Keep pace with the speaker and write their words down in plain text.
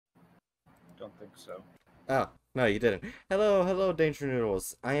Don't think so. Oh, no, you didn't. Hello, Danger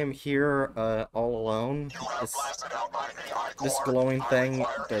Noodles. I am here, all alone. This glowing thing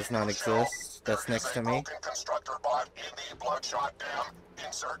does not exist. That's next to me.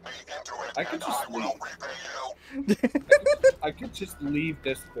 I could just leave. I could just leave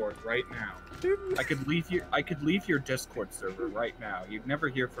Discord right now. I could leave your Discord server right now. You'd never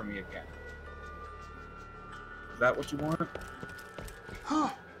hear from me again. Is that what you want?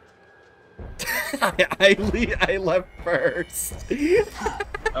 I left first.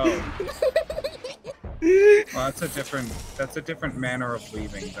 Oh. Well, that's a different manner of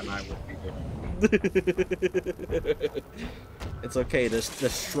leaving than I would be doing. It's okay, the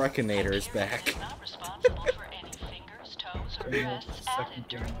Shrekinator is back.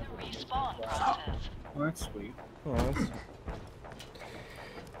 Well, that's sweet. Oh,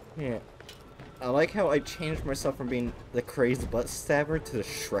 yeah. I like how I changed myself from being the crazed butt stabber to the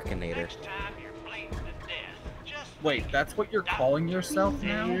Shrekinator. Wait, that's what you're calling yourself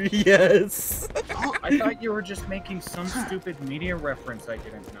now? Yes! I thought you were just making some stupid media reference I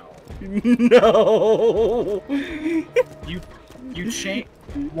didn't know. No! You change.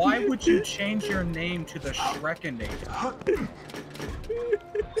 Why would you change your name to the Shrekinator?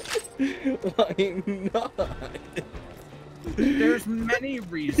 Why not? There's many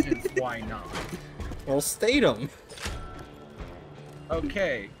reasons why not. Well, state them.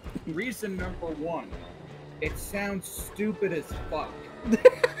 Okay, reason number one. It sounds stupid as fuck.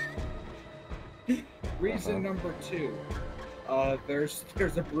 Reason number two. There's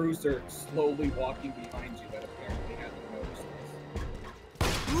a bruiser slowly walking behind you that apparently hasn't noticed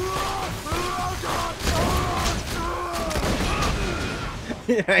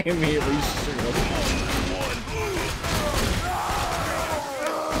this. I immediately shoot him.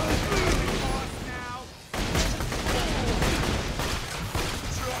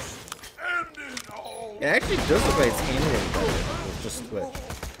 It actually does look like it's handling better with just Twitch.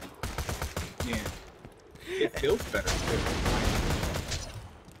 Yeah. It feels better too.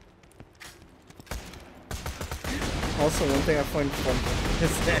 Also, one thing I find fun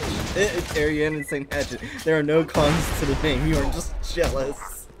is that Ariane and St. Hatchet, there are no cons to the name, you are just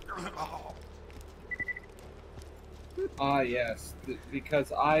jealous. Ah, yes.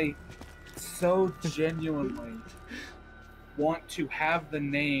 Because I so genuinely want to have the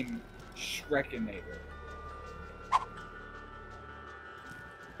name Shrekinator.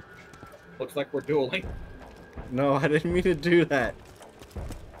 Looks like we're dueling. No, I didn't mean to do that.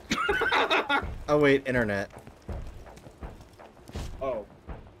 Oh wait, internet. Oh.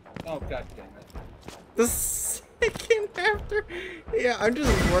 Oh, god damn it. The second after? Yeah, I'm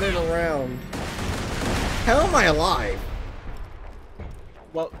just running around. How am I alive?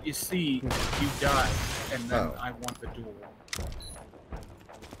 Well, you see, you died, and then I won the duel.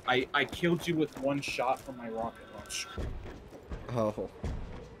 I killed you with one shot from my rocket launcher. Oh.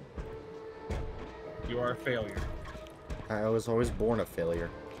 You are a failure. I was always born a failure.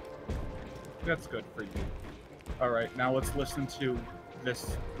 That's good for you. Alright, now let's listen to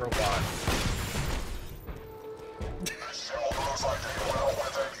this robot. This shell looks like a well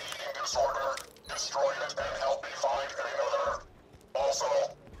with an eating disorder. Destroy it and help me find another. Also,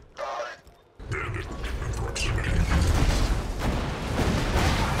 die. Bandit in proximity.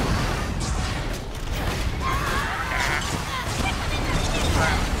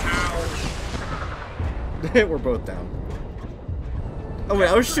 We're both down. Oh wait,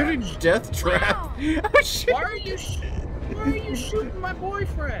 I was shooting Death Trap. I was shooting... Why are you shooting my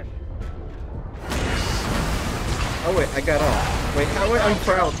boyfriend? Oh wait, I got off. Wait, how do I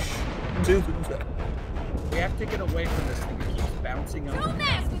uncrouch? We have to get away from this thing. It keeps bouncing up. Don't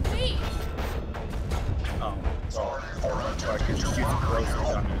mess with me! Oh, sorry. So I could just use a corrosive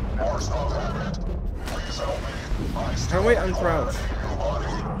gun and how do I uncrouch?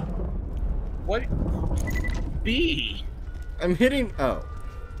 What? B? I'm hitting... Oh.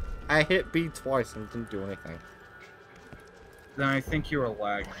 I hit B twice and didn't do anything. Then I think you were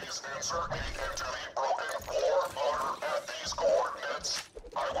lagging.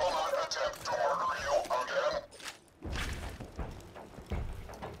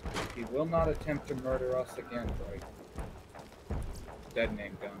 He will not attempt to murder us again, right? Dead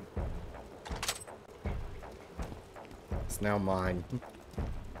name gun. It's now mine.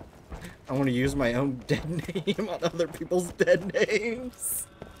 I want to use my own dead name on other people's dead names.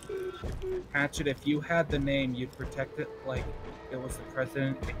 Hatchet, if you had the name, you'd protect it like it was the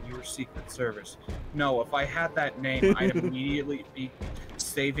president and you were Secret Service. No, if I had that name, I'd immediately be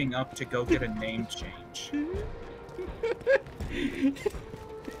saving up to go get a name change.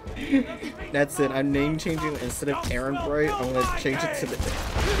 That's it. I'm name changing instead of Aaron Bright. I'm gonna change it to the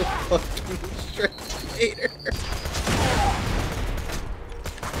fucking Straight.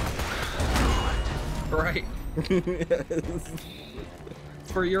 Right.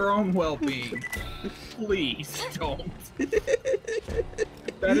 For your own well-being, please don't.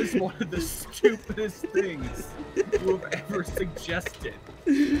 That is one of the stupidest things you have ever suggested.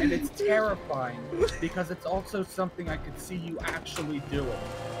 And it's terrifying, because it's also something I could see you actually doing.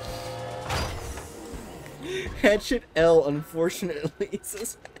 Hatchet L, unfortunately,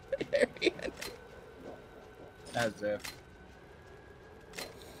 says Arian. As if.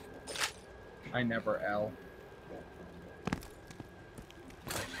 I never L.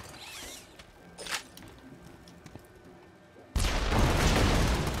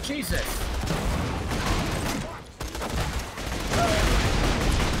 Jesus!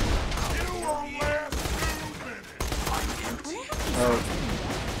 Oh,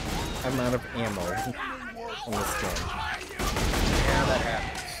 I'm out of ammo on this gun. Yeah, that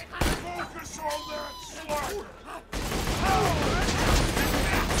happens.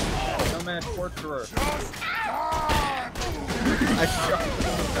 Nomad Torturer. I shot him.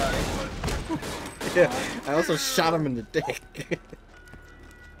 Yeah, I also shot him in the dick.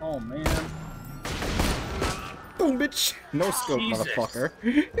 Oh man. Boom, bitch! No scope, Jesus. motherfucker.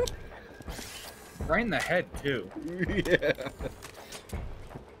 Right in the head, too. Yeah.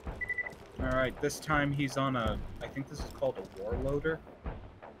 Alright, this time he's on a... I think this is called a warloader.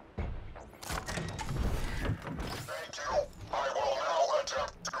 Thank you. I will now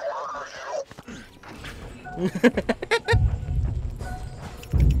attempt to murder you.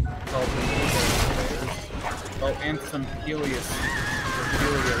 Oh, and some Helios.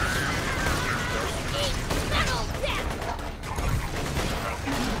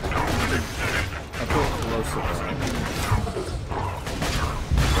 I feel explosive.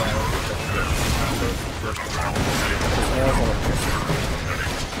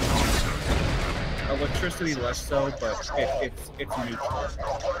 Electricity less so, but it's neutral.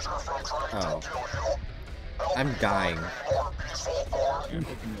 Oh. I'm dying. I'm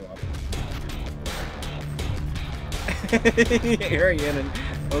picking you up. Arian and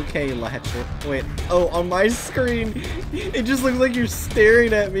A.K.A. Hatchet. Wait. Oh, on my screen, it just looks like you're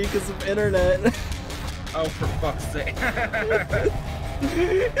staring at me because of internet. Oh, for fuck's sake.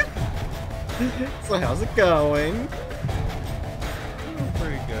 So how's it going?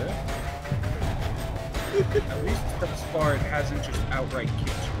 Pretty good. At least thus far, it hasn't just outright kicked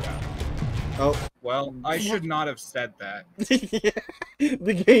you out. Oh. Well, I should not have said that. Yeah,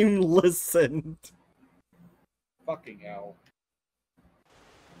 the game listened. Fucking hell.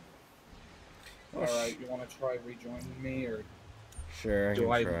 Alright, you want to try rejoining me, or... Sure, I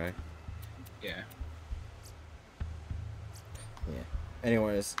can try. Yeah. Yeah.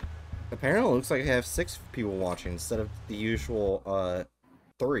 Anyways, apparently it looks like I have 6 people watching instead of the usual,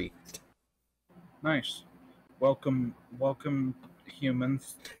 3. Nice. Welcome,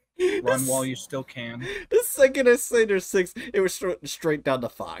 humans. Run while you still can. The second I say there's 6, it was straight down to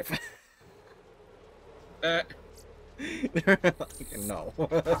 5. No.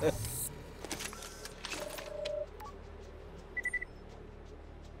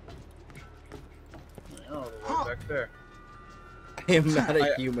 Oh, right back there. I am not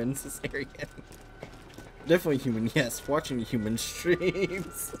a human, says Arian. Definitely human, yes. Watching human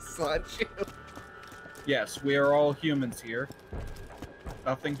streams. It's not you. Yes, we are all humans here.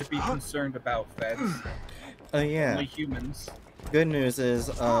 Nothing to be concerned about, feds. Oh, yeah. Only humans. Good news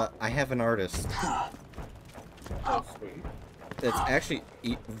is, I have an artist. Oh, sweet. It's actually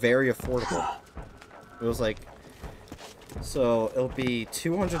very affordable. It was like... So, it'll be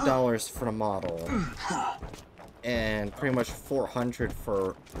 $200 for the model. And pretty much $400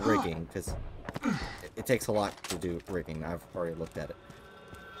 for rigging, because it takes a lot to do rigging. I've already looked at it.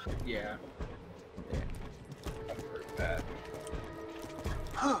 Yeah. I've heard that.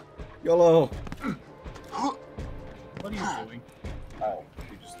 YOLO! What are you doing? Oh,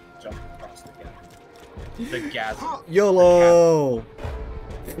 you just jumped across the gap. The gasm. YOLO!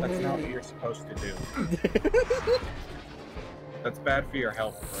 That's not what you're supposed to do. That's bad for your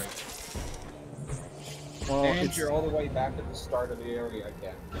health, right? Well, And you're all the way back at the start of the area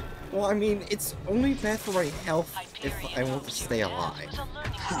again. Well, I mean, it's only bad for my health if I want to stay alive.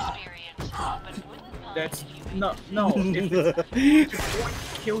 That's... No. If it's going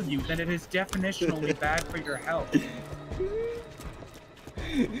to kill you, then it is definitionally bad for your health.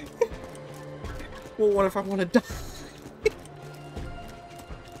 Well, what if I want to die?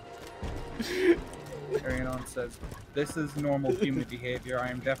 Arianon says, "This is normal human behavior. I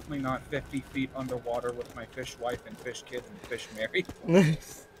am definitely not 50 feet underwater with my fish wife and fish kids and fish married."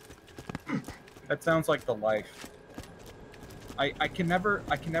 That sounds like the life. I can never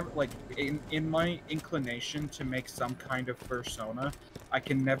like in my inclination to make some kind of persona, I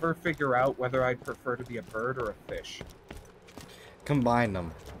can never figure out whether I'd prefer to be a bird or a fish. Combine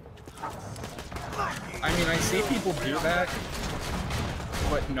them. I mean, I see people do that,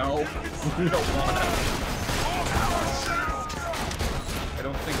 but no, I don't wanna. I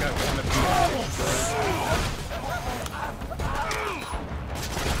don't think I wanna be a fish bird.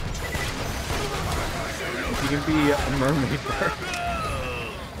 You can be a mermaid bird.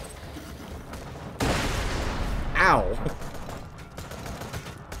 Ow!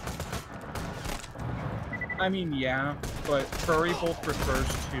 I mean, yeah, but furry both refers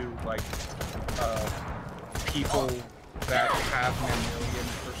to, like, people that have mammalian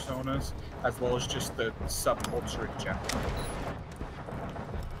personas, as well as just the subculture in general.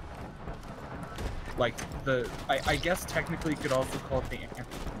 Like, I guess technically you could also call it the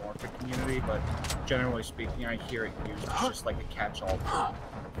anthropomorphic community, but generally speaking, I hear it used as just like a catch-all for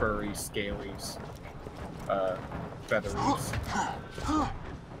furries, scalies, featheries.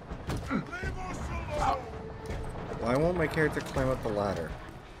 Why won't my character climb up the ladder?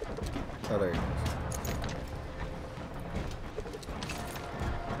 Oh, there he goes.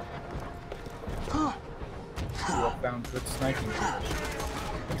 You have found good sniping position.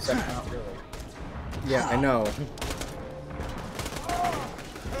 Except not really. Yeah, I know.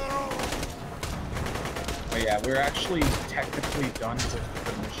 But yeah, we're actually technically done with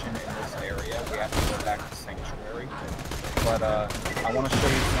the mission in this area. We have to go back to Sanctuary. But I want to show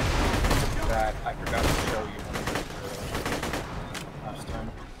you something that I forgot to show you when we were last time.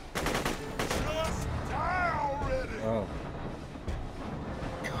 Oh.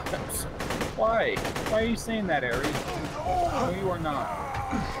 God, I'm so... Why? Why are you saying that, Aries? No, you are not.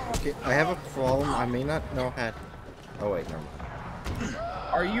 Okay, I have a problem. I may not know how to... Oh, wait, never mind.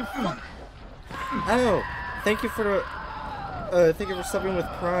 Are you... Oh! Thank you for... thank you for subbing with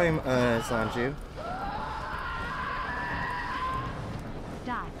Prime, Sanju.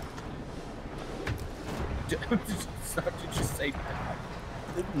 Die. Did you just say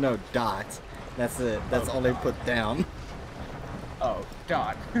that? No, dot. That's it. That's all they put down. Oh,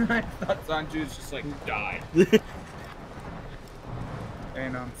 dot. I thought Sanju was just like, die.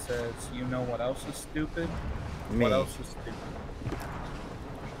 Anon says, you know what else is stupid? Me. What else is stupid?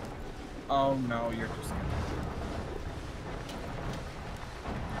 Oh no, you're just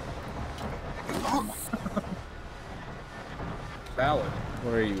gonna... Valid.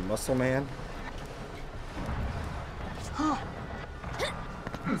 What are you, Muscle Man?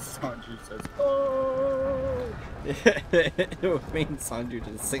 Sanju says, oh! It would mean Sanju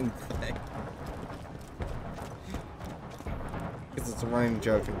did the same thing. Because it's a running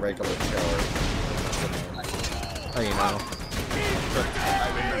joke in regular show. Oh, you know. I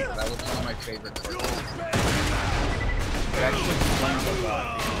remember, that was one of my favorite parts. It actually explains a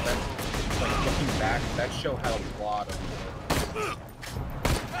lot, because that, like, looking back, that show had a lot of...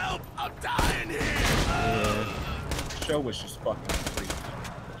 Help! I'm dying here! Yeah. The show was just fucking freaky.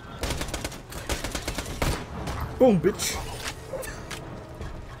 Boom, bitch!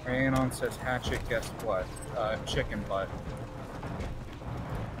 Anon says, Hatchet, guess what? Chicken butt.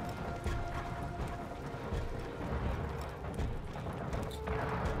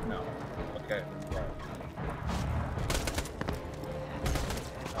 No. Okay. Okay.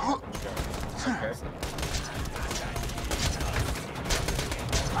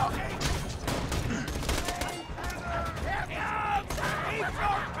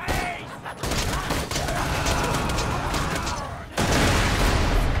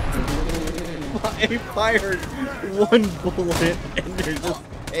 I fired one bullet and there's just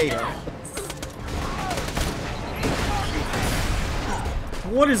chaos.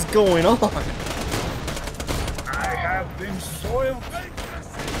 What is going on? I have been soiled.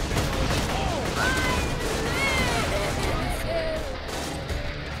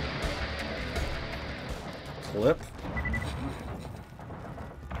 Clip?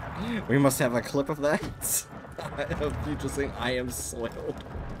 We must have a clip of that. Of you just saying, I am soiled.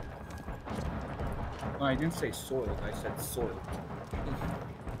 No, I didn't say soiled, I said soiled.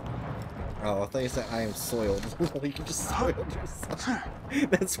 Oh, I thought you said I am soiled. You just soiled yourself.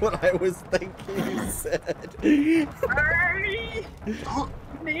 That's what I was thinking you said. I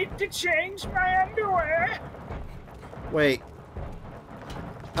need to change my underwear. Wait.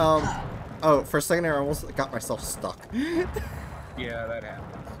 Oh, for a second there I almost got myself stuck. Yeah, that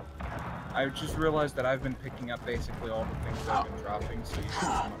happens. I just realized that I've been picking up basically all the things I've been dropping, so you see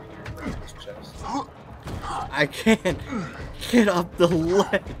some of your his chest. I can't get up the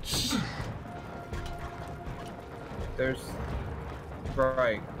ledge. There's...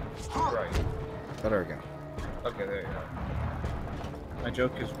 Right. Oh, there we go. Okay, there you go. My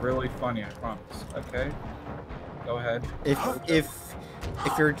joke is really funny, I promise. Okay? Go ahead. If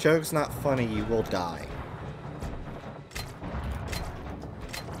your joke's not funny, you will die.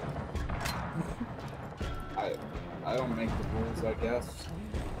 I don't make the rules, I guess.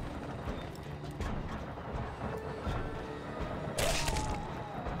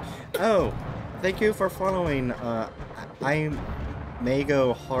 Oh, thank you for following. I'm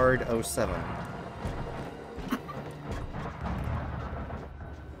Mago Hard 07.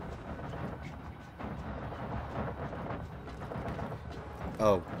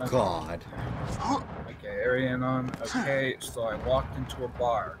 Oh God. Okay, Arian on. Okay, so I walked into a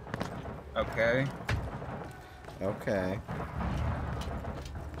bar. Okay. Okay.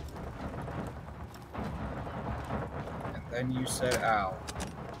 And then you said ow.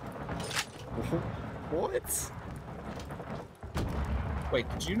 What? Wait,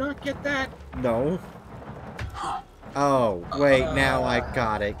 did you not get that? No. Oh, wait, now I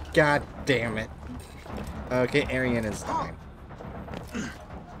got it. God damn it. Okay, Arian is dying.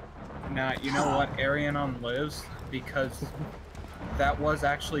 Nah, you know what? Arianon lives because that was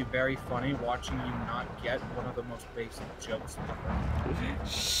actually very funny watching you not get one of the most basic jokes ever.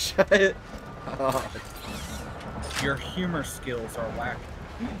 Shut up. Your humor skills are lacking.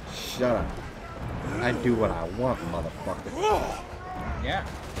 Shut up. I do what I want, motherfucker. Yeah,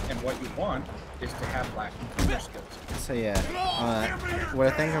 and what you want is to have lacking humor skills. So yeah, what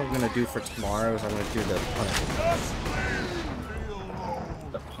I think I'm gonna do for tomorrow is I'm gonna do the punishment.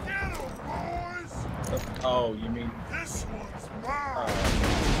 The oh, you mean This one's mine.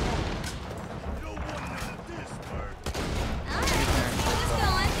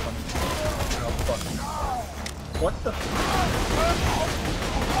 what the?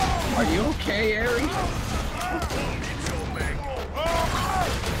 Are you okay, Ari?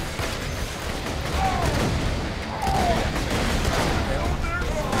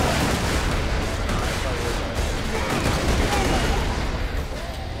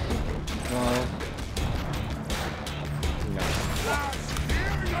 Well, no.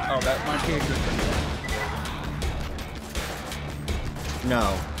 Oh, that might be a good thing.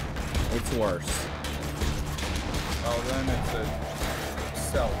 No. It's worse. Oh, then it's a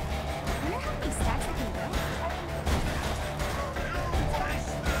cell.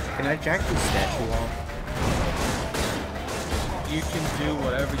 Can I jack the statue off? You can do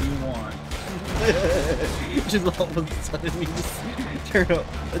whatever you want. Just all of a sudden you just turn up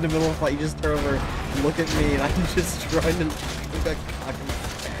in the middle of a fight, you just turn over, look at me, and I'm just trying to look at cock and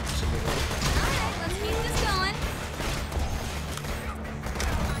statue. Alright, let's keep this going.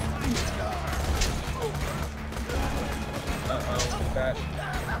 Uh-oh, that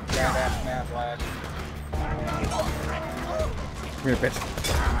ass mad lad. Come here, bitch.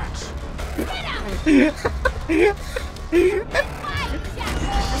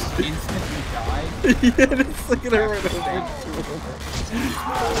 Instantly died? Yeah, it's like an right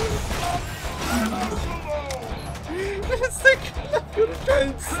It's like, I'm gonna try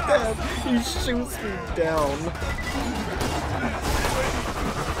and stab. He shoots me down.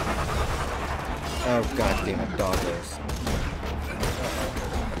 Oh god damn it, doggos.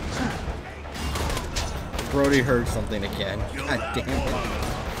 Brody heard something again. God damn it.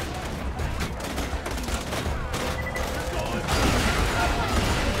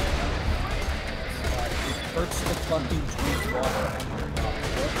 Hurts to fucking drink water.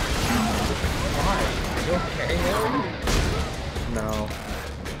 Why? Are you okay, Harry? No.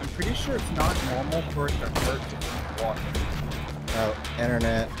 I'm pretty sure it's not normal for it to hurt to drink water. Oh,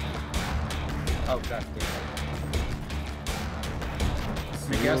 internet. Oh, god damn it.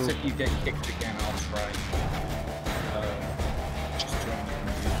 I guess if you get kicked again, I'll try. Just join the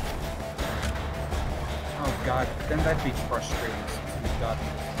computer. Oh god, then that'd be frustrating since we've got this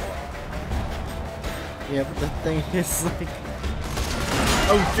far. Yeah, but the thing is like...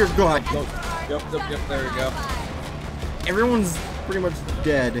 Oh dear god! Yep, there we go. Everyone's pretty much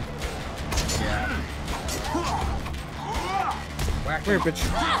dead. Yeah. Whack Come here, him. bitch.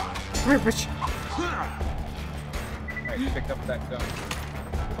 Come here, bitch. Alright, pick up that gun.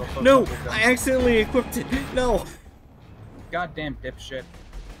 Go, No! go, go, go. I accidentally equipped it! No! Goddamn dipshit.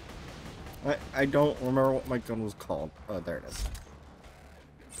 I don't remember what my gun was called. Oh, there it is.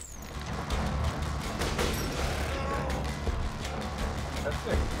 That's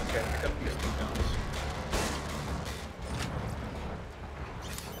it. Okay, pick up these two guns.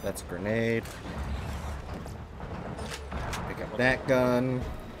 That's a grenade. Pick up that gun.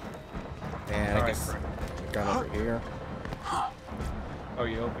 And I Alright, guess great. the gun over here. Oh,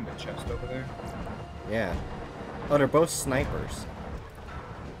 you opened a chest over there? Yeah. Oh, they're both snipers.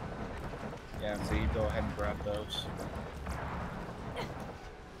 Yeah, so you go ahead and grab those.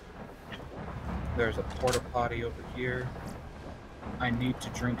 There's a porta potty over here. I need to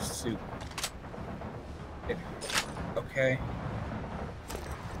drink soup. Okay.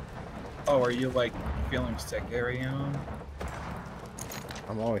 Oh, are you like feeling sick, Ariane?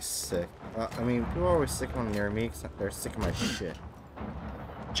 I'm always sick. I mean, people are always sick when they're near me because they're sick of my shit.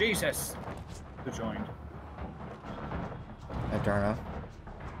 Jesus! Who joined? Adarna.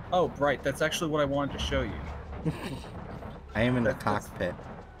 Oh, right. That's actually what I wanted to show you. I am in the cockpit.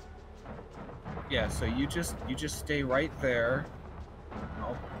 Yeah, so you just stay right there.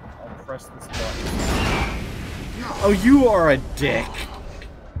 I'll press this button. Oh, you are a dick.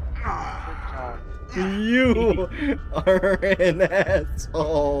 You are an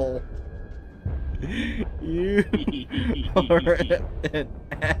asshole. You are an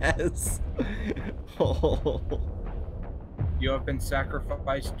asshole. You have been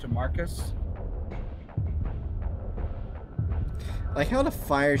sacrificed to Marcus. Like how the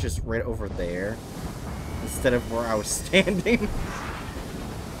fire's just right over there instead of where I was standing.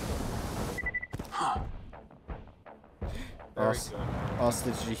 Also,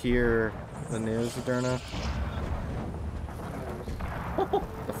 did you hear the news, Adarna?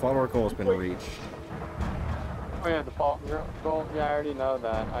 The follower goal has been reached. Oh yeah, the fall goal. Yeah, I already know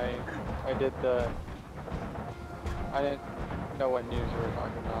that. I did the. I didn't know what news you were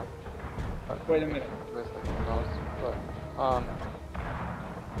talking about. Wait a minute. But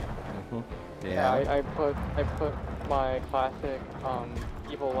Yeah. I put my classic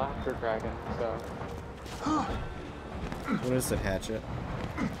evil laughter dragon. So. What is it, Hatchet?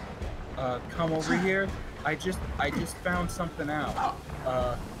 Come over here. I just found something out.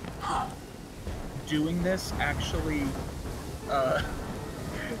 Doing this actually,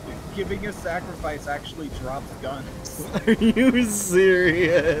 giving a sacrifice actually drops guns. Are you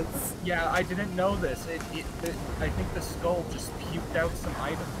serious? Yeah, I didn't know this. I think the skull just puked out some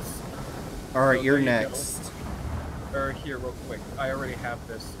items. Alright, So you're there you next. go. Or here, real quick. I already have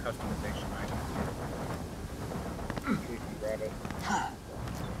this customization item. You can grab it.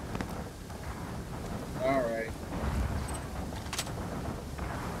 Alright.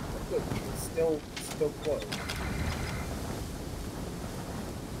 Look, it's still closed.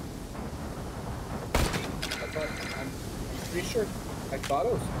 I'm pretty sure I thought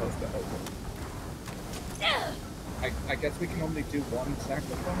it was supposed to open. I guess we can only do one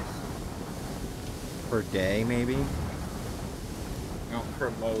sacrifice? Per day, maybe? No,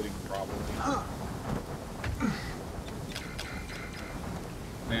 per loading, probably.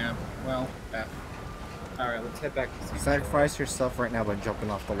 Yeah, well, alright, let's head back to see. Sacrifice yourself right now by jumping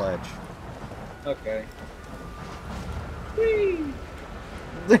off the ledge. Okay. Whee!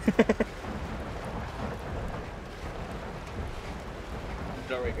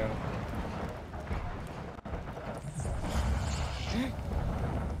 There we go.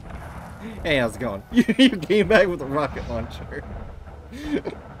 Hey, how's it going? You came back with a rocket launcher.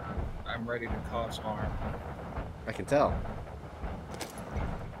 I'm ready to cause harm. I can tell.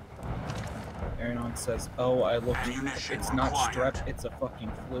 Arianon says, oh, I looked. It's not strep, it's a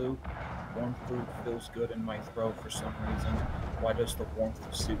fucking flu. Warm food feels good in my throat for some reason. Why does the warmth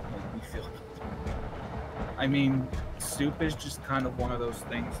of soup make me feel good? I mean, soup is just kind of one of those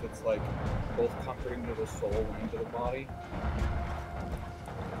things that's like both comforting to the soul and to the body.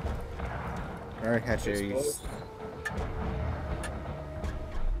 Alright, Hatchet.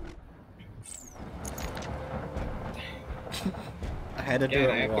 I had to do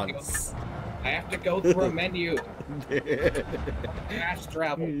it once. I have to go through a menu. Fast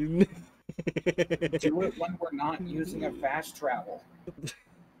travel. Do it when we're not using a fast travel.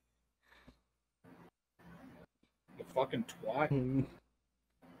 You fucking twat. You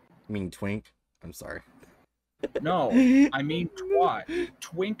mean twink? I'm sorry. No, I mean twat.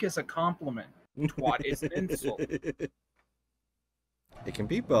 Twink is a compliment. Twat is an insult. It can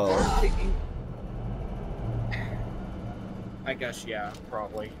be both. I guess, yeah,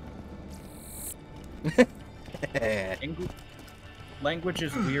 probably. Language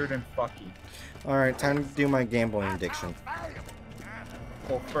is weird and fucky. Alright, time to do my gambling addiction.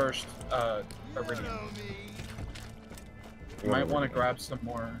 Well, first, Iridium. You might want to grab some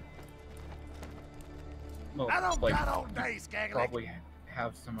more. Well, like, probably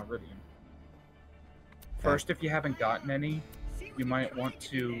have some Iridium. First, if you haven't gotten any, you might want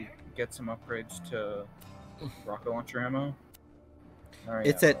to get some upgrades to rocket launcher ammo. Right,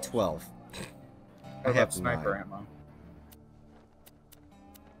 It's at 12. I have sniper ammo.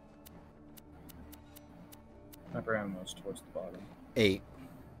 Sniper ammo is towards the bottom. 8.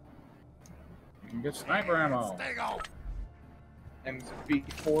 You can get sniper ammo. And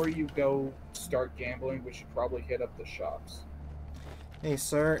before you go start gambling, we should probably hit up the shops. Hey,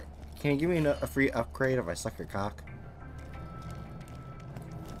 sir, can you give me a free upgrade if I suck your cock?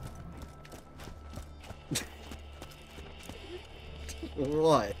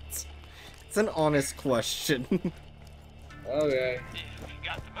 What? It's an honest question. Okay. If you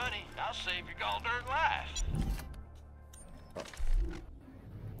got the money, I'll save your all darn life.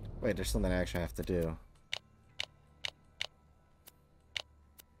 Wait, there's something I actually have to do.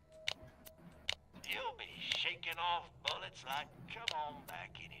 You'll be shaking off bullets like, come on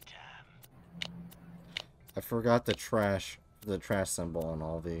back anytime. I forgot the trash symbol on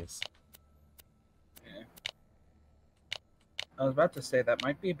all these. Yeah. I was about to say that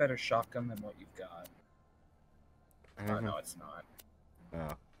might be a better shotgun than what you've got. Oh, no, it's not.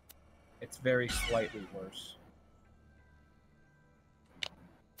 Oh. It's very slightly worse.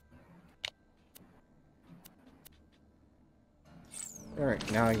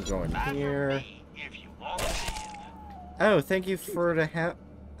 Alright, now I can go in Buy from here. me if you want to live. Oh, thank you for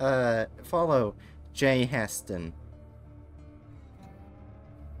the follow, Jay Heston.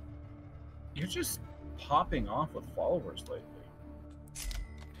 You're just popping off with followers lately.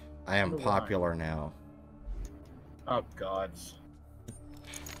 I am Wonder why. popular now. Oh, God.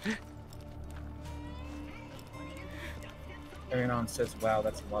 Arianon says, wow,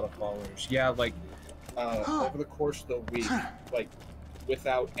 that's a lot of followers. Yeah, like, over the course of the week, like,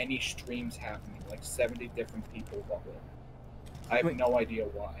 without any streams happening, like 70 different people follow. I have no idea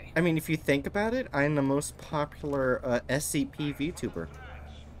why. I mean, if you think about it, I'm the most popular SCP VTuber.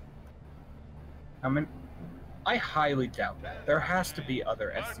 I mean, I highly doubt that. There has to be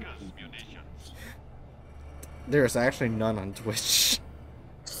other SCP. There's actually none on Twitch.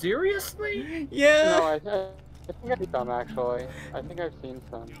 Seriously? Yeah! No, I think I've seen some, actually. I think I've seen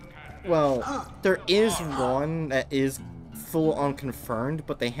some. Well, there is one that is full on confirmed,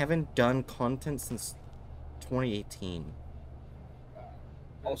 but they haven't done content since 2018.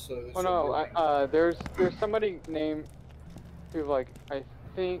 Also, Oh no, there's somebody named who, like, I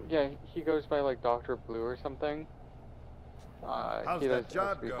think, yeah, he goes by like Dr. Blue or something. How's He does that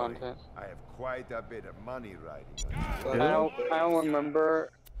job SB going? content. I have quite a bit of money riding. I don't remember.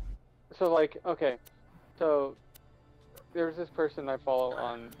 So like, okay, so there's this person I follow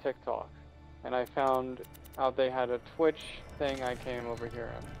on TikTok, and I found out they had a Twitch thing. I came over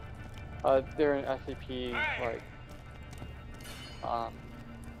here. They're an SCP like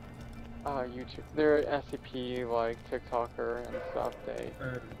YouTube. They're an SCP like TikToker and stuff. They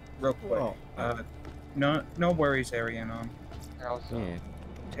real quick. Oh. No worries, Arianon. they're also. Yeah,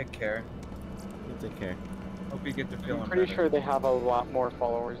 Take care. you take care. Hope you get to feeling I'm pretty better. sure they have a lot more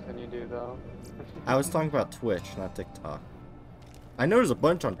followers than you do, though. I was talking about Twitch, not TikTok. I know there's a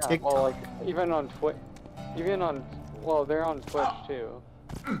bunch on Yeah, TikTok. well, like even on Twitch, well, they're on Twitch too.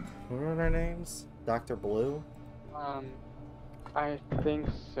 What are their names? Dr. Blue? I think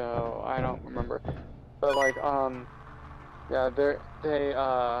so. I don't remember, but like, yeah, they're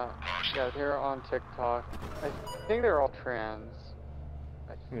on TikTok. I think they're all trans.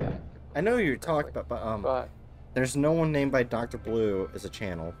 Yeah. I know who you're talking about, but there's no one named by Dr. Blue as a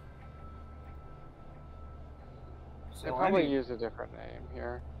channel. They probably use a different name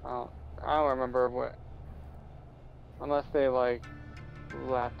here. I don't remember what, unless they like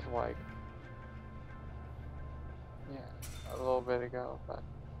left like, yeah, a little bit ago, but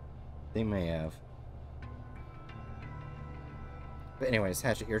They may have. But anyways,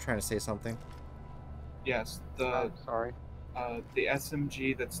 Hatchet, you're trying to say something? Yes, I'm sorry. the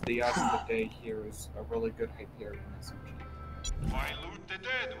SMG that's the item of the day here is a really good Hyperion SMG. Why loot the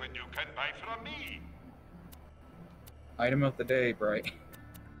dead when you can buy from me? Item of the day, Bright.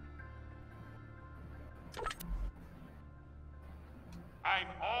 I'm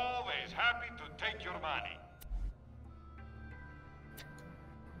always happy to take your money.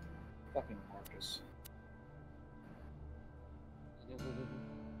 Fucking Marcus.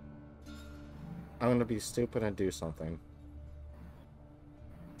 I'm gonna be stupid and do something.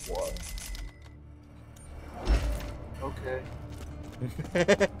 What? Okay.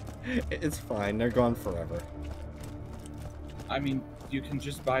 It's fine, they're gone forever. I mean, you can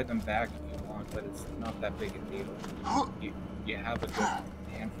just buy them back if you want, but it's not that big a deal. You have a good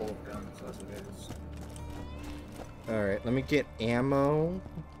handful of guns as it is. Alright, let me get ammo.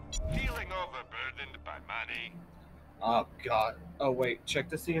 Feeling overburdened by money? Oh god. Oh wait, check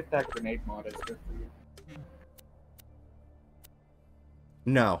to see if that grenade mod is good for you.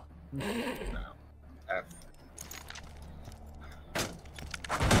 No. No. F.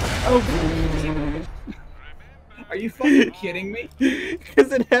 Oh! Are you fucking kidding me?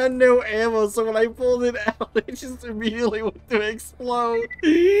 Because it had no ammo, so when I pulled it out, it just immediately went to explode.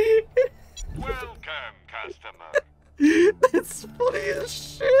 Welcome, customer. That's funny as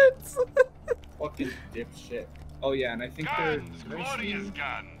shit. Fucking dipshit. Oh yeah, and I think Guns, there's... glorious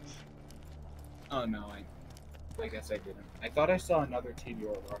guns. Oh no, I guess I didn't. I thought I saw another TV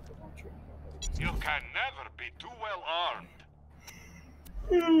or rocket launcher. You can never be too well armed.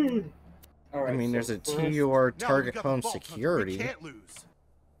 All right, I mean, so there's a first- TUR Now target we've got the home vault hunter. security. We can't lose.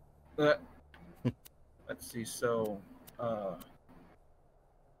 Let's see. So, Oh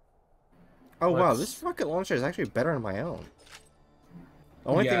wow, let's- this rocket launcher is actually better than my own. The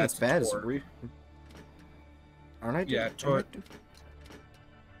only Yeah, thing that's it's bad is torque. aren't I? Yeah,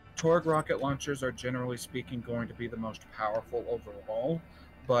 Torg rocket launchers are generally speaking going to be the most powerful overall,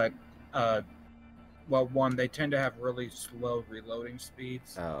 but well, one, they tend to have really slow reloading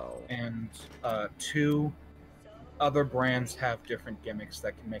speeds, Oh. and two, other brands have different gimmicks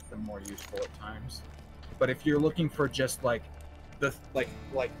that can make them more useful at times. But if you're looking for just like the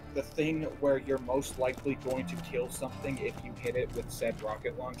thing where you're most likely going to kill something if you hit it with said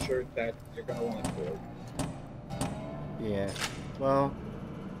rocket launcher, that you're gonna want to do. Yeah. Well.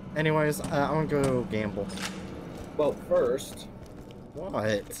 Anyways, I'm gonna go gamble. Well, first,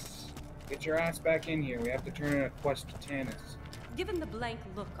 What? get your ass back in here. We have to turn in a quest to Tannis. Given the blank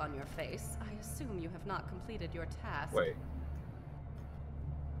look on your face, I assume you have not completed your task. Wait.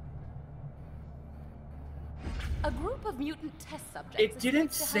 A group of mutant test subjects. It is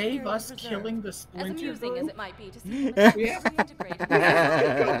didn't safe to have save their us reserve. killing the As Splinter amusing as Group. it might be to see them We have to integrated.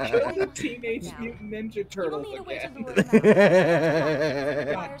 kill the Teenage Now, Mutant Ninja You will Turtles need a way to again. lure them out. God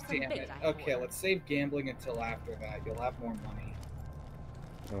Require some damn bait, it. I Okay, warn. let's save gambling until after that. You'll have more money.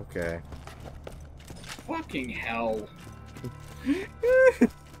 Okay. Fucking hell.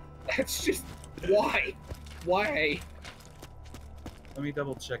 That's just... Why? Why? Let me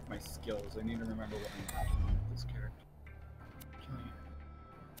double check my skills. I need to remember what I'm doing with this character.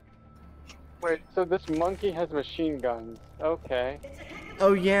 Wait, so this monkey has machine guns. Okay.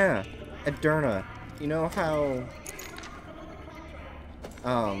 Oh yeah, Aderna. You know how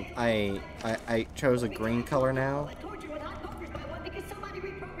I chose a green color now?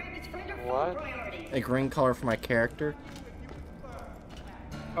 What? A green color for my character?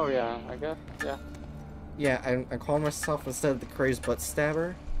 Oh yeah, I guess. Yeah. Yeah, I call myself, instead of the crazed butt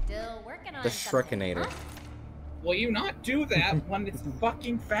stabber, Still working on the something, Shrekinator. huh? Will you not do that when it's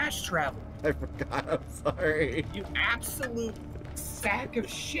fucking fast travel? I forgot, I'm sorry. You absolute sack of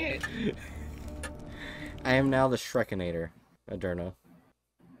shit. I am now the Shrekinator, Aderna.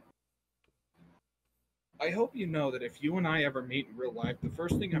 I hope you know that if you and I ever meet in real life, the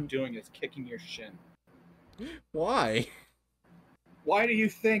first thing I'm doing is kicking your shin. Why? Why do you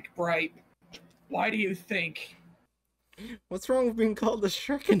think, Bright? Why do you think? What's wrong with being called the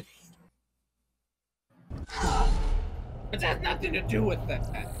Shrekinator? It has nothing to do with that.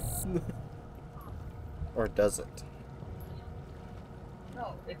 Or does it?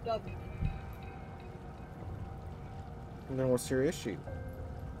 No, it doesn't. And then what's your issue?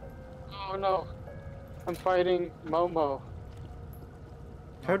 Oh no. I'm fighting Momo.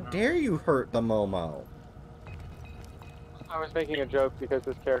 How dare you hurt the Momo? I was making a joke because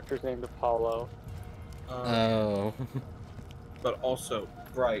this character's named Apollo. Oh. But also,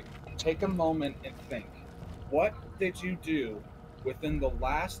 Bright, take a moment and think. What did you do within the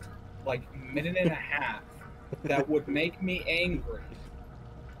last, like, minute and a half that would make me angry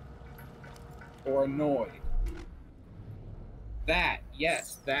or annoyed? That,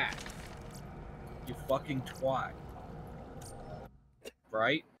 yes, that. You fucking twat.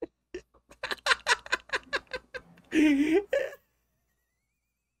 Right?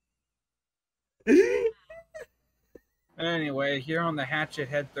 Anyway, here on the Hatchet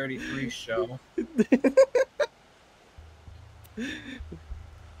Head 33 show,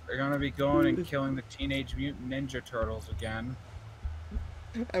 they're gonna be going and killing the Teenage Mutant Ninja Turtles again.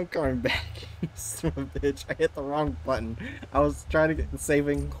 I'm coming back, you son of a bitch. I hit the wrong button. I was trying to get the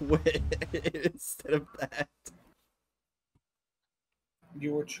saving quit instead of that.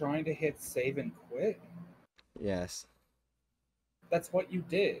 You were trying to hit save and quit? Yes. That's what you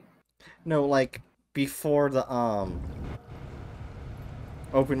did. No, like, before the,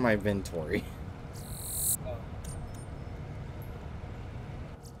 open my inventory.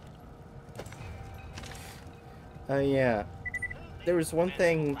 Yeah. There was one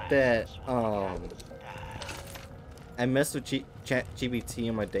thing that, I messed with ChatGPT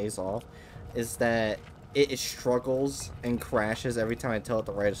on my days off, is that it struggles and crashes every time I tell it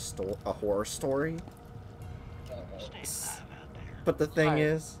to write a horror story. But the thing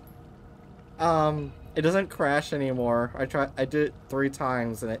is, It doesn't crash anymore. I did it 3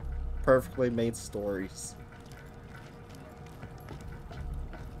 times and it perfectly made stories.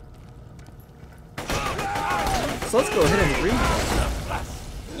 So let's go ahead and read them.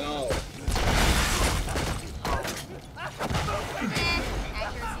 No. Accuracy's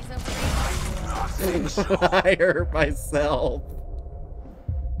overrated. I hurt myself.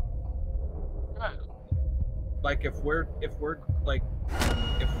 Like if we're like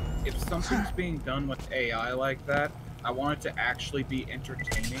if something's being done with AI like that, I want it to actually be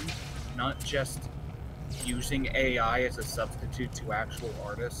entertaining, not just using AI as a substitute to actual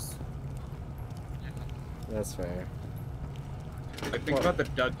artists. That's fair. Like think about the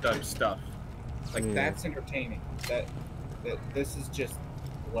Dud stuff. Like Yeah. that's entertaining. That this is just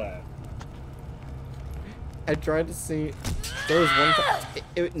blah. I tried to see. There was one time.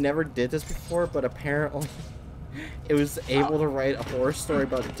 It never did this before, but apparently it was able to write a horror story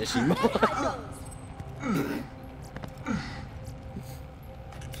about Digimon. Oh,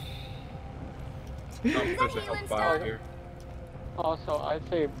 there's a help file here. Also, I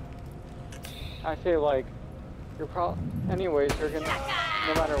say like, anyways, you're gonna,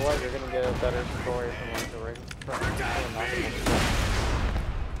 no matter what, you're gonna get a better story from like the original.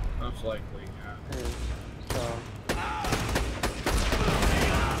 Most likely, yeah. So.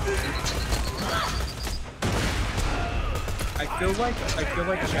 I feel like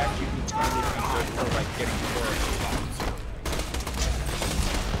ChatGPT would be good for like getting horror prompts.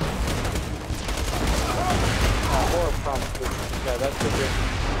 Horror prompts, yeah, that's a good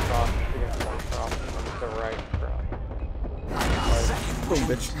prompt to get horror prompts from the right Boom,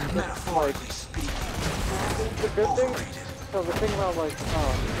 bitch. Like, the good thing, so the thing about like,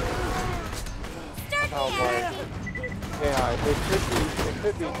 how like, yeah, it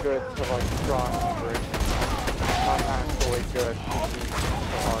could be good to like draw inspiration. Not actually good to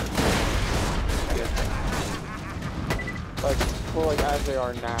art. Like, well, like as they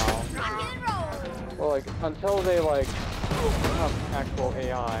are now. Well, like until they like become actual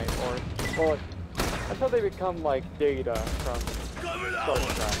AI, or well, like, until they become like data from Star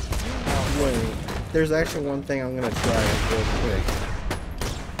Trek. Wait, there's actually one thing I'm gonna try real quick.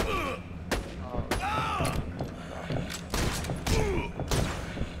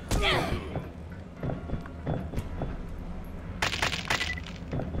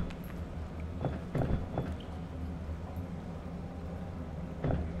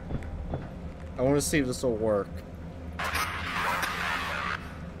 I want to see if this will work.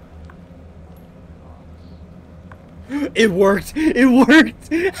 It worked! It worked!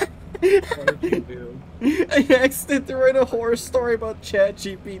 What did you do? I asked it to write a horror story about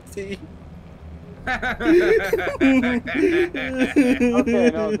ChatGPT. Okay,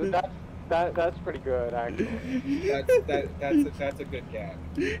 no, that's pretty good actually. That's a good gag.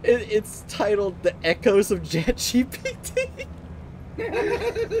 It's titled "The Echoes of ChatGPT."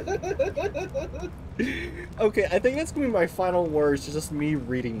 Okay, I think that's gonna be my final words. Just me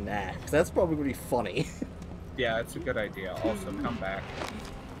reading that, 'cause that's probably gonna be funny. Yeah, it's a good idea. Also, come back.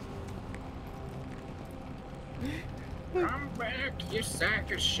 Come back, you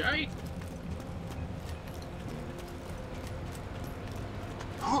sack of shite.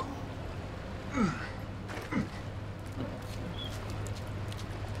 Sorry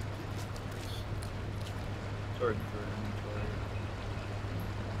for inventory.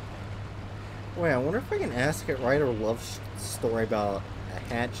 Wait, I wonder if I can ask it write a love story about a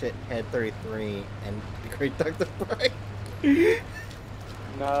Hatchet, Head 33, and the Great Dr. Bright.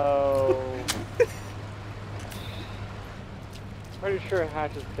 No. Pretty sure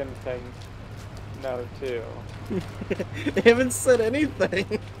Hatchet's gonna say no too. They haven't said anything.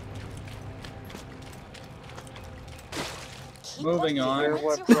 Keep Moving what on. you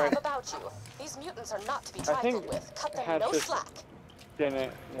What have right- about you. These mutants are not to be I trifled think with. Cut them no Hatchet slack.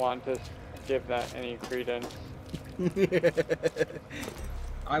 didn't want to give that any credence.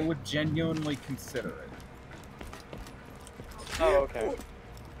 I would genuinely consider it. Oh, okay.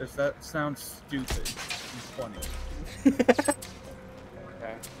 Because that sounds stupid and funny.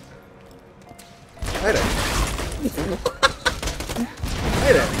 Okay. Hi there.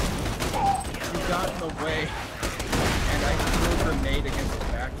 Hi there. You got in the way, and I threw a grenade against the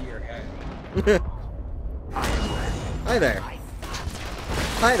back of your head. Hi there.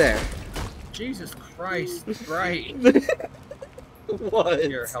 Hi there. Jesus Christ, right. What?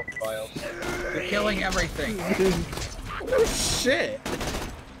 Your health files. You're killing everything. Oh shit.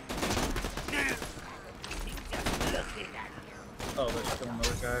 Oh, there's still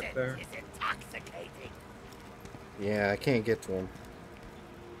another guy up there. Yeah, I can't get to him.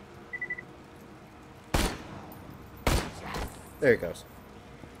 There he goes.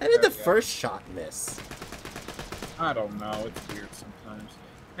 How did There the we go. first shot miss? I don't know. It's weird sometimes.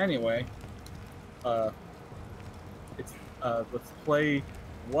 Anyway, let's play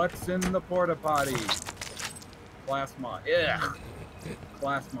What's in the Porta Potty? Class mod. Yeah.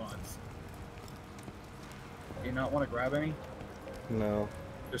 Class mods. Do you not want to grab any? No.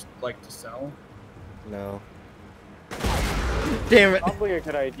 Just like to sell? No. Damn it. Probably a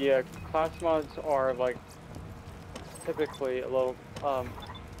good idea. Class mods are like typically a little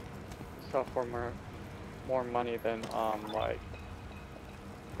sell for more money than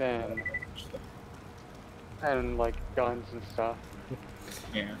like guns and stuff.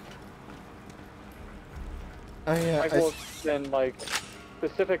 Yeah. Oh yeah. Like, well, then like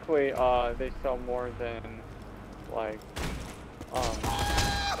specifically, they sell more than like typical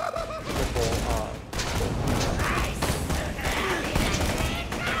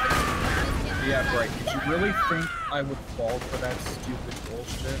Yeah, right. Did you really think I would fall for that stupid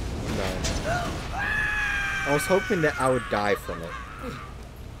bullshit? No. I was hoping that I would die from it.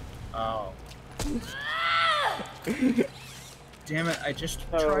 Oh. Damn it, I just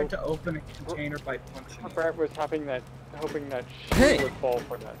So, tried to open a container by punching it. Brett was hoping that she Hey! would fall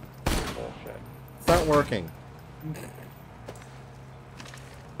for that bullshit. It's not working.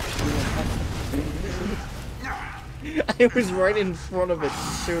 I was right in front of it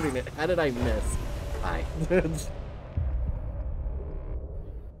shooting it. How did I miss? Hi.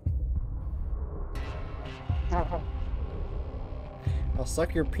 I'll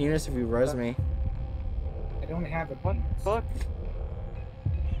suck your penis if you res me. I don't have a What the fuck?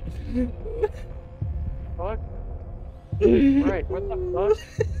 Fuck? Right, what the fuck?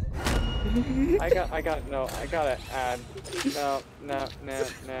 I gotta add. No.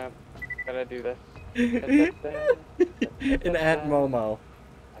 Gotta do this. An ad Momo.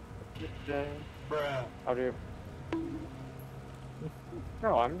 I'll do.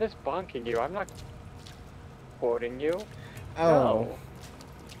 No, I'm just bonking you. I'm not quoting you. Oh. No.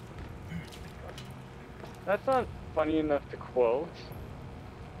 That's not funny enough to quote.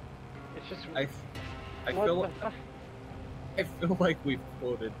 It's just. I feel like we've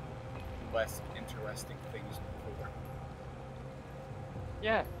quoted less interesting things before.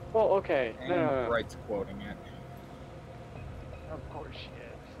 Yeah. Well, okay. And No. Bright's quoting it. Of course she is.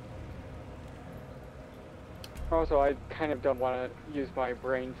 Also, I kind of don't want to use my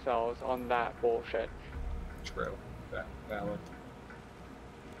brain cells on that bullshit. True. That valid.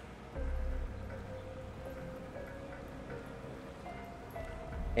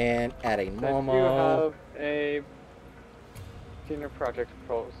 And add a I do Momo. have a senior project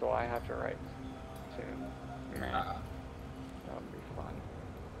proposal I have to write soon. That'll be fun.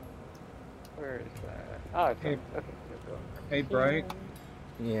 Where is that? Oh, it's Hey, okay. Hey, Bright.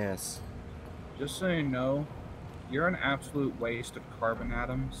 Yes. Just so you know, you're an absolute waste of carbon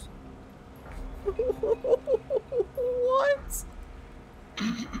atoms. What?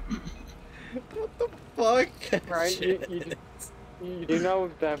 What the fuck? Right? You do know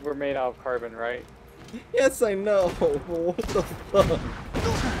that we're made out of carbon, right? Yes, I know. What the fuck? What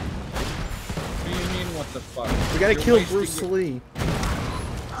do you mean, what the fuck? We gotta You're kill wasting Bruce Lee.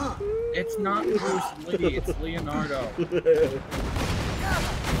 It's not Bruce Lee, it's Leonardo. We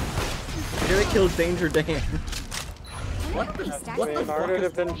gotta kill Danger Dan. What the Leonardo da fuck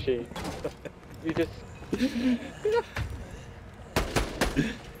is Vinci. You just.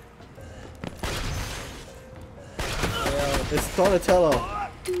 It's Donatello.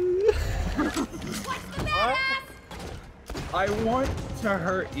 What? I want to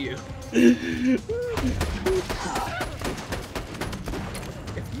hurt you. It's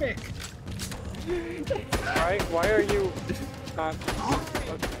Mick. Right? Why are you not?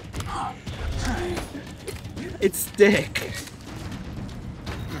 Okay. It's Dick.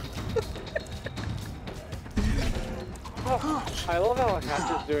 Oh, I love how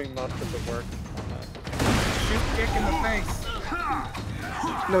Hatchet's doing most of the work on that. Shoot Dick in the face.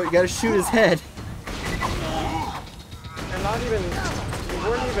 No, you gotta shoot his head. And not even. You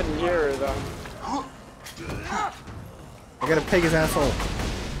weren't even near them. I gotta peg his asshole.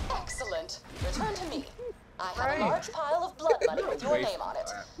 Excellent. Return to me. I have a large pile of blood money with your name on it.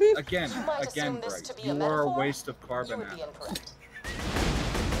 Again, You might assume this Bright. to be a You are a metaphor. waste of You carbon would be atoms. incorrect.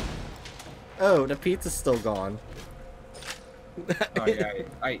 Oh, the pizza's still gone. Oh yeah,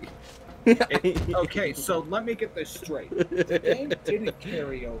 okay, so let me get this straight. The game didn't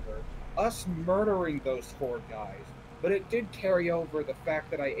carry over us murdering those 4 guys, but it did carry over the fact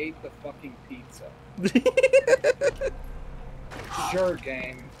that I ate the fucking pizza. Sure,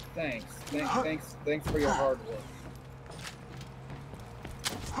 game. Thanks. Thanks for your hard work.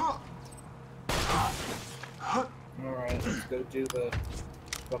 Alright, let's go do the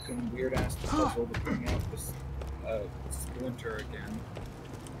fucking weird ass puzzle to bring out this splinter again.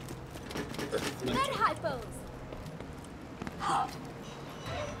 Or Head Flinter. hypos.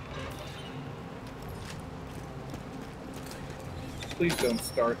 Please don't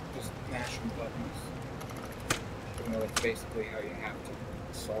start just mashing buttons. Even though that's basically how you have to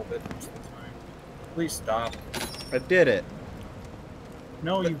solve it most of the time. Please stop. I did it.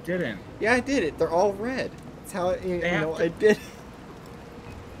 No, you didn't. Yeah, I did it. They're all red. That's how you know to- I did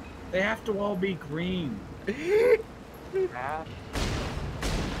They have to all be green. it. Ash.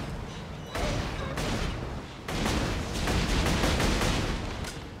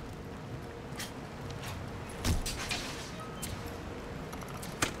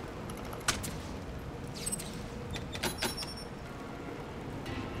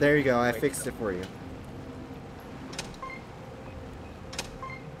 There you go. I fixed it for you.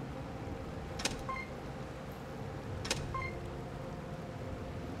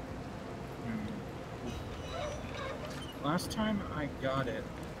 Last time I got it,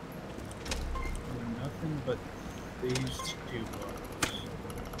 there were nothing but these two bugs.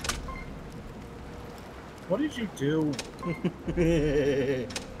 What did you do?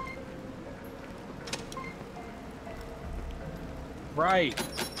 Right.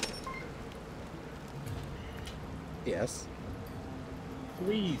 Yes.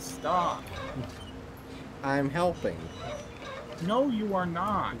 Please stop. I'm helping. No, you are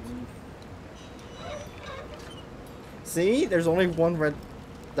not. See? There's only one red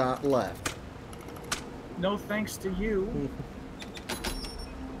dot left. No thanks to you.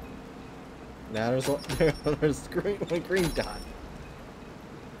 Now there's there's one green dot.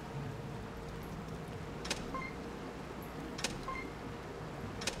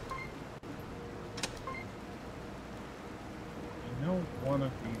 You know, one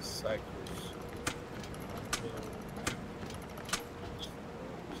of these cycles.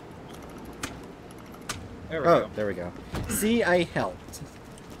 There we go. There we go. See, I helped.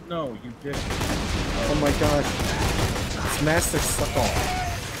 No, you didn't. Oh my gosh. This master suck off.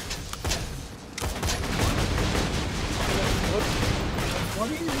 What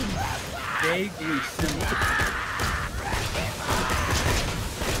are you vaguely similar?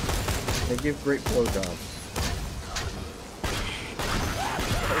 They give great blowjobs.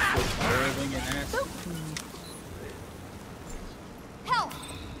 Boiling and acid. Help!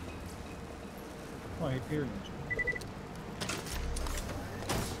 Oh, I hear you.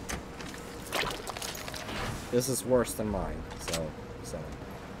 This is worse than mine, so.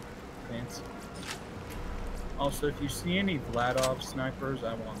 Fancy. Also, if you see any Vladov snipers,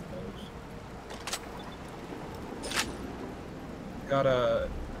 I want those. Got a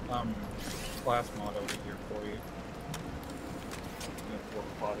class mod over here for you.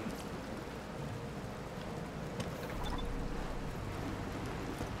 Body.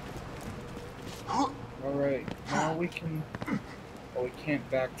 Alright, now we can... Well, we can't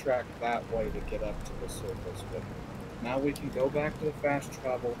backtrack that way to get up to the surface, but now we can go back to the fast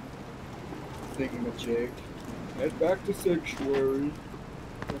travel thingamajig, head back to Sanctuary,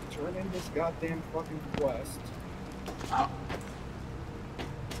 and turn in this goddamn fucking quest.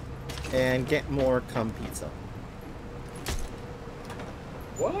 And get more cum pizza.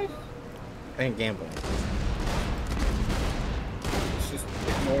 What? And gambling. Let's just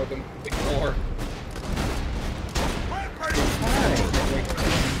ignore them. Ignore.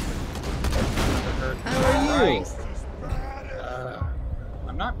 How are you?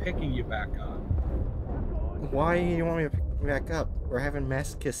 I'm not picking you back up. Why do you want me to pick you back up? We're having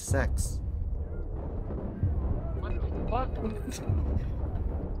masochist sex. What the fuck?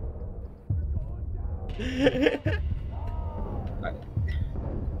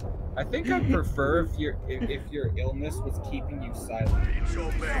 I think I'd prefer if your illness was keeping you silent.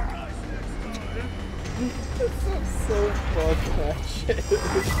 That sounds so fucking Hatchet.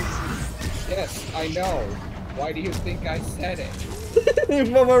 Yes, I know. Why do you think I said it?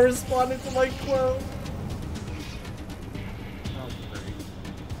 Mama responded to my quote. Oh, great.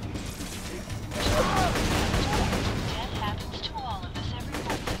 Death happens to all of us every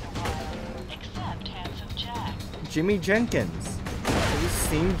once in a while, except Handsome Jack. Jimmy Jenkins. Have you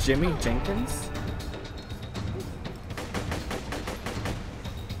seen Jimmy Jenkins?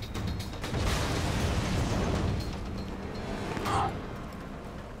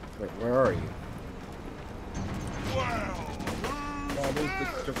 Wait, where are you? Follow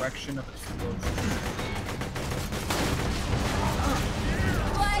the direction of explosion.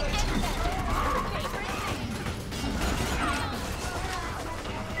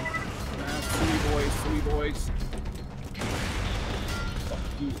 Sweet boys. Fuck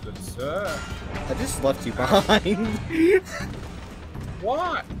you, good sir. I just left you behind.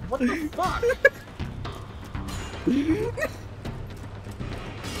 What? What the fuck? You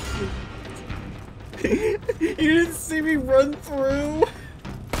didn't see me run through?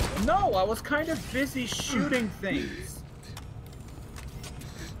 No, I was kind of busy shooting things.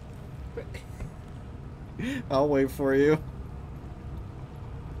 I'll wait for you.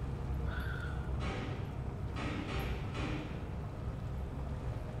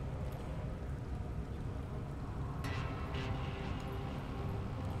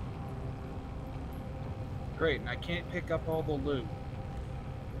 Great, and I can't pick up all the loot.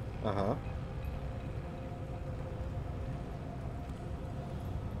 Uh-huh.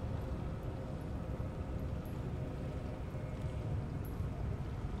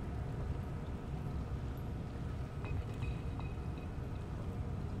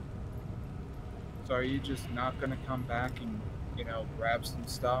 So are you just not gonna come back and, you know, grab some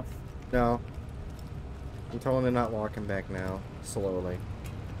stuff? No. I'm totally not walking back now. Slowly.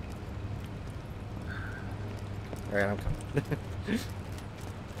 Alright, I'm coming.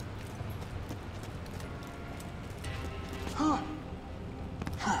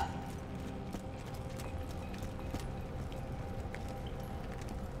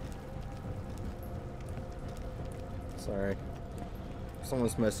 Sorry.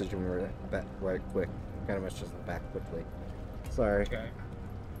 Someone's messaging me right quick. Kind of messages back quickly. Sorry. Okay.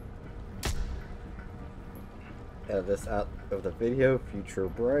 Edit this out of the video. Future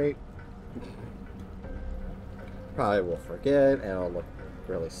bright. Probably will forget and I'll look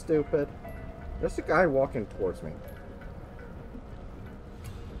really stupid. There's a guy walking towards me.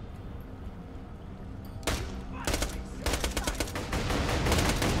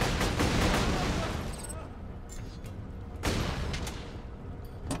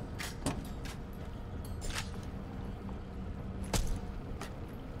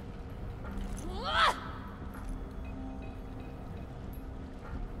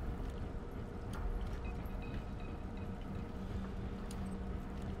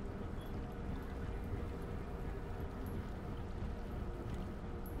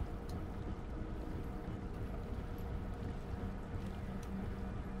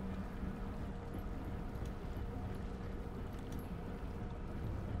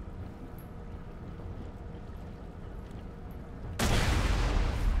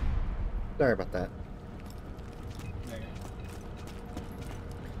 Sorry about that.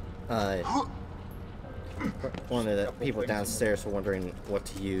 One of the people downstairs were wondering what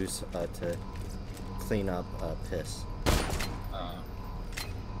to use to clean up piss.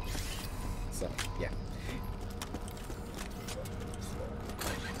 So, yeah.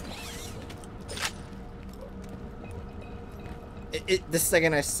 The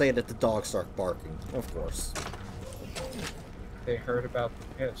second I say that, the dogs start barking, of course. They heard about the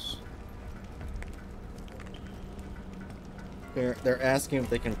piss. They're asking if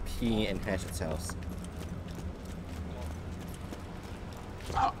they can pee in Hatchet's house.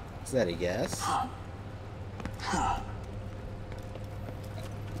 Is that a yes?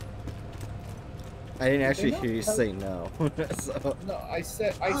 I didn't actually hear you say no. So. No, I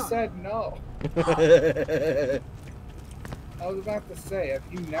said no. I was about to say, have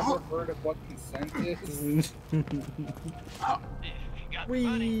you never heard of what consent is? If you got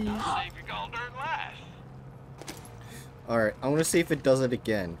money, I'll save your gold earned life. Alright, I want to see if it does it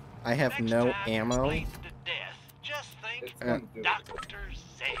again. I have Next no time ammo. you're bleeding to death, just think doctor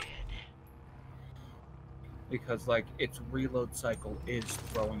said. Because, like, its reload cycle is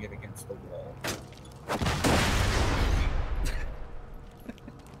throwing it against the wall.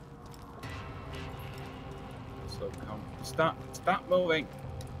 So come, stop moving.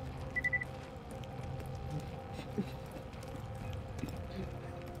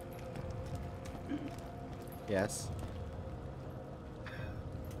 Yes.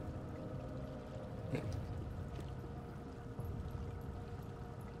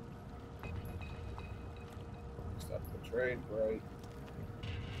 Stop the trade, right?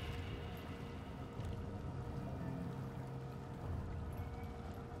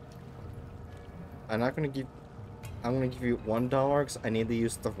 I'm gonna give you $1 because I need to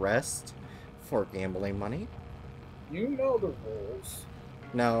use the rest for gambling money. You know the rules.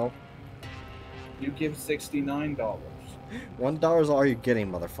 No. You give $69. $1 is all you're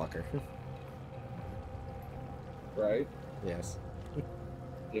getting, motherfucker. Right? Yes.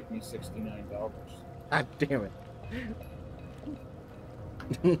 Give me $69. God damn it.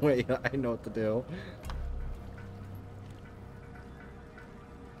 Wait, I know what to do.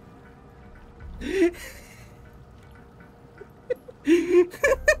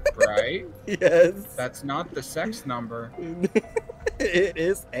 Right? Yes. That's not the sex number. It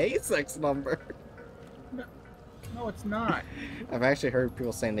is a sex number. No, No, it's not. I've actually heard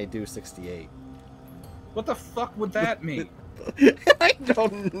people saying they do 68. What the fuck would that mean? I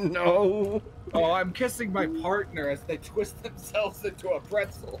don't know. Oh, I'm kissing my partner as they twist themselves into a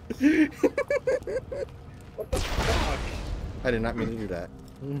pretzel. What the fuck? I did not mean to do that.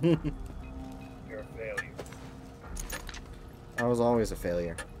 You're a failure. I was always a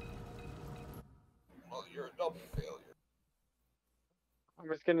failure. Well, you're a double failure. I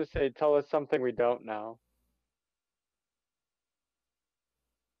was gonna say, tell us something we don't know.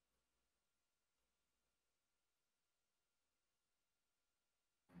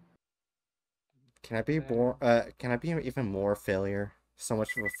 Can I be more? Can I be even more failure? So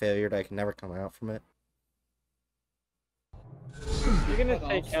much of a failure that I can never come out from it. You're gonna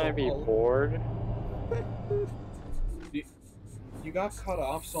say, can I be bored? You got cut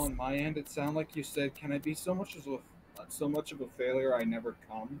off, so on my end, it sounded like you said, "Can I be so much of a failure I never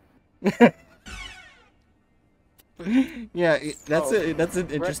come?" Yeah, that's an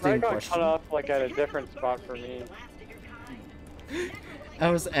interesting got question. cut off like at a different spot for me. I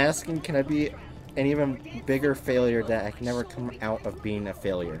was asking, can I be an even bigger failure that I can never come out of being a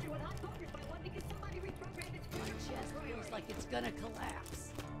failure? Like it's gonna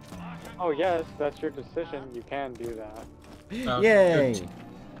collapse. Oh yes, that's your decision. You can do that. Yay!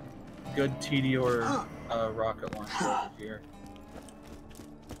 Good TD rocket launcher over here.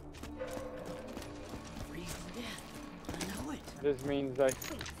 This means that,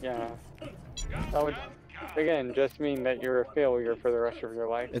 yeah, that would again just mean that you're a failure for the rest of your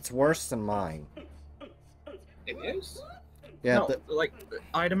life. It's worse than mine. It is? Yeah. No, like the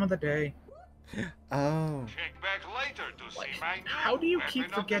item of the day. Oh. Check back later to see my new How do you weapon keep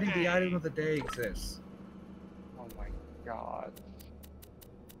of the forgetting the day. item of the day exists? Oh my god.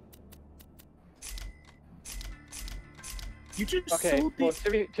 You just Okay, sold well,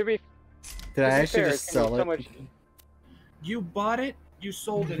 the... to be Did I actually fair, just it can be sell so it? much- You bought it, you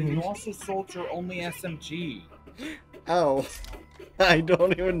sold it, and you also sold your only SMG. Oh. I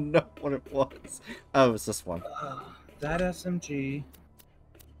don't even know what it was. Oh, it's this one. That SMG.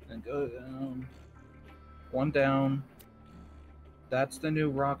 And go down. One down. That's the new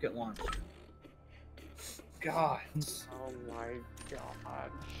rocket launcher. God. Oh my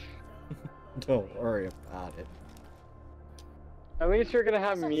god. Don't worry about it. At least you're gonna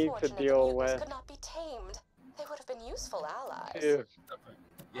have It's me to unfortunate the deal mutants with. could not be tamed. They would have been useful allies. Ew.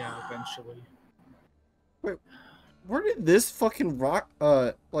 Yeah, eventually. Wait, where did this fucking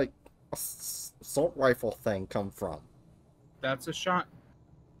like, assault rifle thing come from? That's a shot.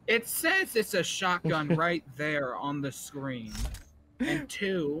 It says it's a shotgun right there on the screen. And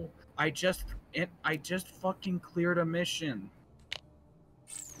two, I just fucking cleared a mission.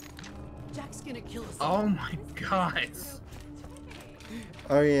 Jack's gonna kill us. Oh my god.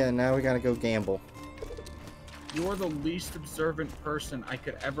 Oh yeah, now we gotta go gamble. You're the least observant person I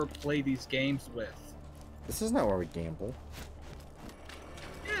could ever play these games with. This is not where we gamble.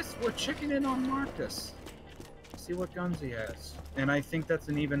 Yes, we're checking in on Marcus. See what guns he has. And I think that's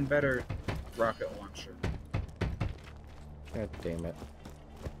an even better rocket launcher. God damn it.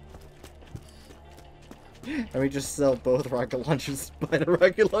 And we just sell both rocket launchers to buy the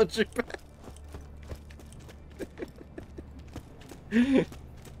rocket launcher back.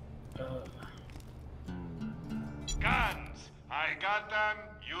 Guns! I got them,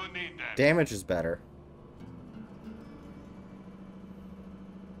 you need them. Damage is better.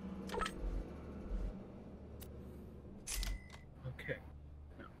 Okay.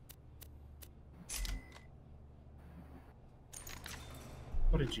 No.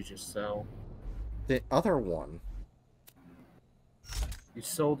 What did you just sell? The other one. You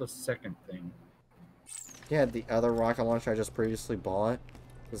sold a second thing. Yeah, the other rocket launcher I just previously bought.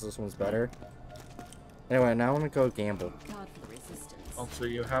 Because this one's better. Anyway, now I want to go gamble. God for resistance. Also,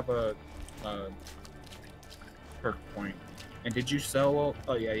 you have a perk point. And did you sell all...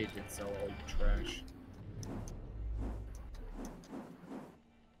 Oh yeah, you did sell all your trash.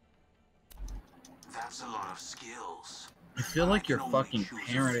 That's a lot of skills. I feel like you're fucking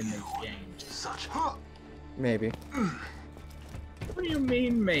parent in these games. Such. Maybe. What do you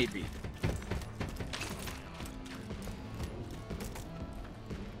mean, maybe?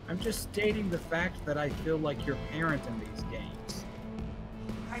 I'm just stating the fact that I feel like you're parent in these games.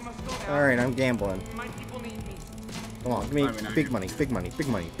 Alright, I'm gambling. My people need me. Come on, give me I mean, big money, big money, big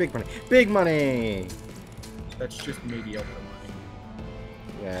money, big money, big money! That's just mediocre money.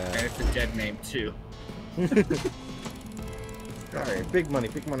 Yeah. And it's a dead name, too. Alright, big money,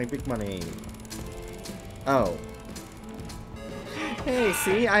 big money, big money. Oh. Hey,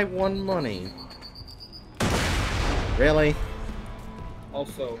 see? I won money. Really?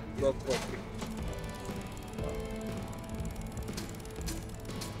 Also, real quick,